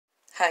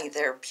Hi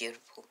there,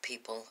 beautiful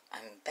people.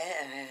 I'm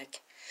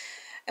back.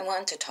 I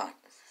wanted to talk.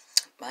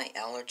 My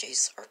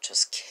allergies are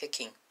just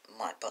kicking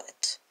my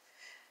butt.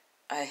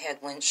 I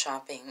went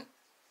shopping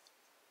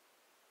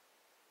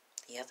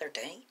the other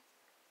day,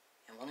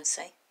 I want to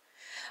say.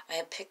 I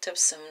had picked up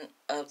some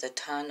of the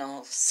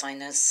Tylenol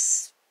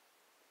sinus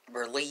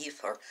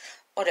relief or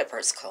whatever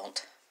it's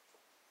called.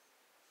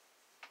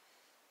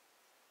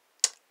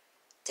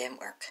 Didn't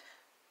work.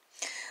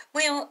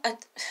 Well,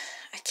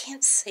 I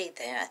can't say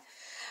that.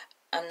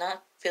 I'm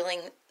not feeling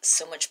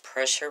so much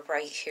pressure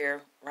right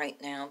here, right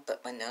now,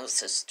 but my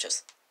nose is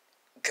just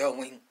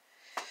going.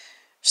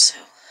 So,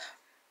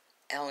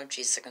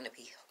 allergies are going to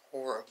be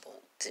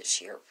horrible this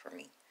year for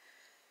me.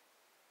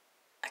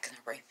 I can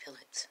already feel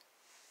it.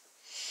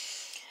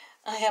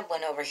 I had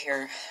went over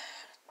here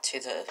to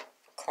the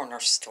corner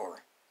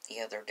store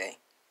the other day.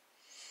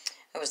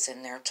 I was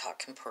in there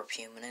talking for a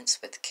few minutes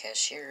with the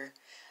cashier,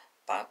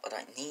 bought what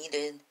I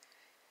needed,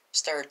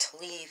 started to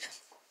leave.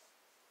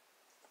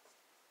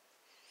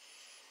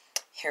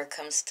 Here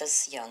comes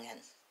this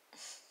youngin',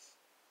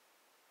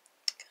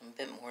 a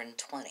bit more than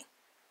 20.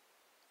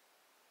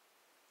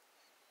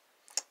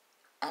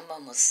 I'm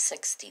almost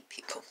 60,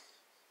 people.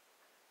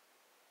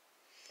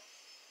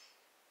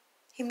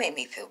 He made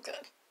me feel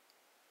good.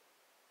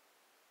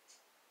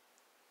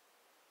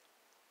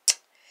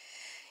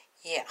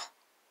 Yeah.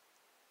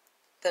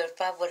 But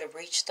if I would have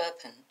reached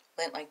up and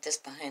went like this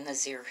behind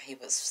his ear, he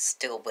was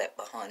still wet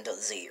behind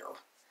his ear.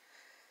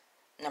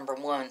 Number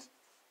one,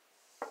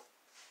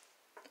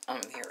 I'm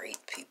married,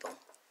 people.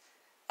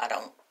 I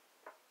don't.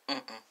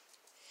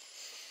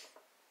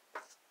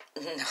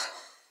 No.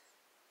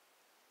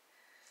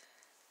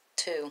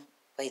 Two,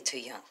 way too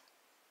young.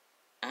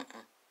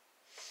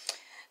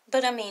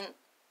 But I mean,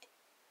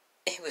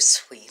 he was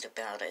sweet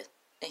about it.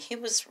 He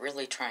was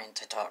really trying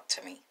to talk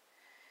to me.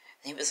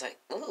 And he was like,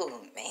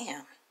 ooh,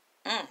 ma'am.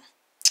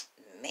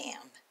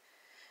 Ma'am.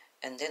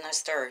 And then I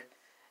started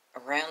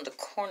around the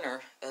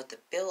corner of the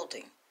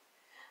building.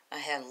 I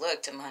had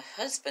looked, and my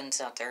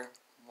husband's out there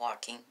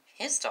walking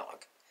his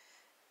dog.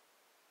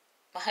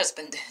 My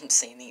husband didn't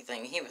see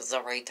anything. He was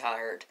already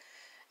tired.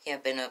 He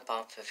had been up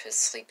off of his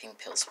sleeping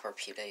pills for a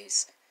few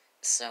days.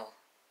 So,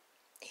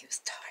 he was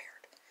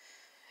tired.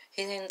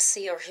 He didn't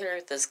see or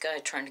hear this guy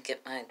trying to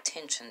get my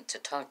attention to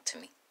talk to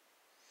me.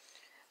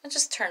 I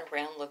just turned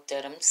around, looked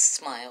at him,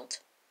 smiled,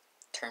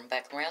 turned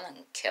back around,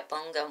 and kept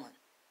on going.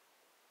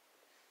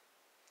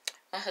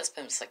 My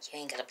husband was like, you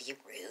ain't gotta be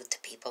rude to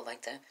people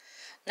like that.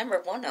 Number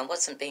one, I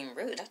wasn't being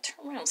rude. I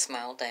turned around,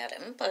 smiled at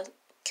him, but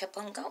kept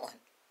on going.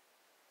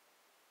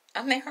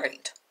 I'm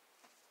married.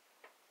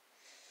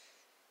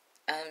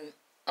 I'm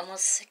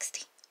almost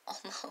 60.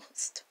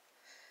 Almost.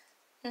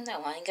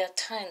 No, I ain't got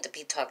time to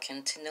be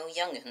talking to no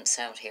young'uns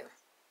out here.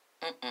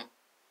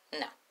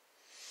 No.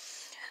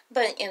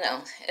 But,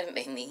 it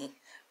made me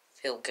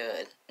feel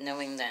good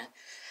knowing that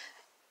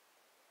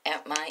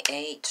at my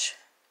age,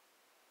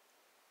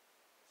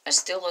 I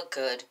still look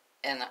good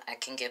and I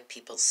can get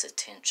people's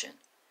attention.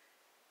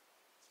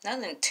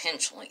 Not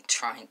intentionally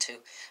trying to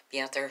be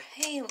out there,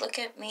 hey, look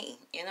at me.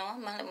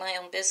 I'm minding my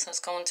own business,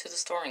 going to the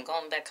store and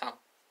going back home.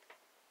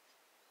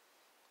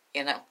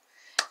 And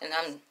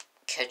I'm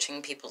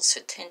catching people's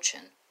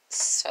attention.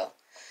 So,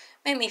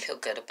 made me feel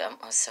good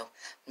about myself.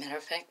 Matter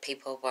of fact,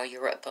 people, while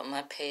you're up on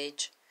my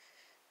page,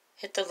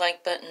 hit the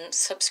like button,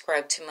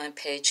 subscribe to my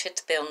page, hit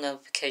the bell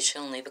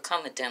notification, leave a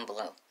comment down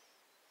below.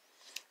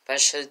 If I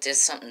should have did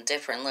something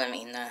different, let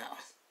me know.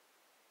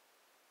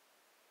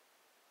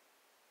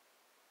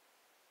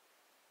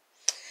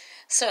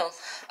 So,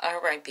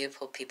 alright,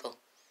 beautiful people.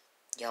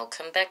 Y'all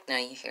come back now,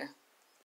 you hear?